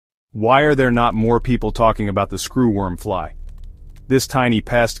Why are there not more people talking about the screwworm fly? This tiny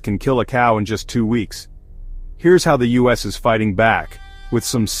pest can kill a cow in just 2 weeks. Here's how the US is fighting back, with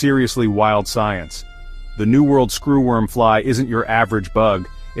some seriously wild science. The New World screwworm fly isn't your average bug,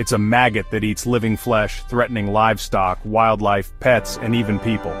 it's a maggot that eats living flesh, threatening livestock, wildlife, pets, and even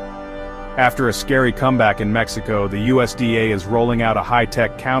people. After a scary comeback in Mexico, the USDA is rolling out a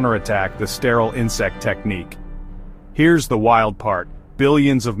high-tech counterattack, the sterile insect technique. Here's the wild part.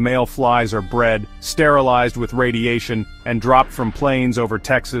 Billions of male flies are bred, sterilized with radiation, and dropped from planes over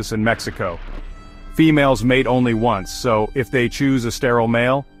Texas and Mexico. Females mate only once, so if they choose a sterile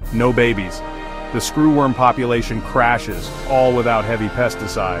male, no babies. The screwworm population crashes, all without heavy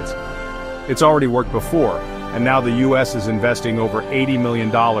pesticides. It's already worked before, and now the US is investing over $80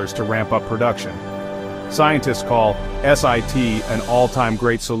 million to ramp up production. Scientists call SIT an all-time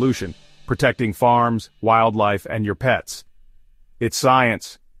great solution, protecting farms, wildlife, and your pets. It's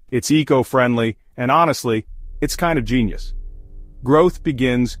science, it's eco-friendly, and honestly, it's kind of genius. Growth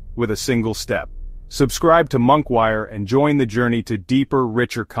begins with a single step. Subscribe to MonkWire and join the journey to deeper,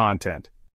 richer content.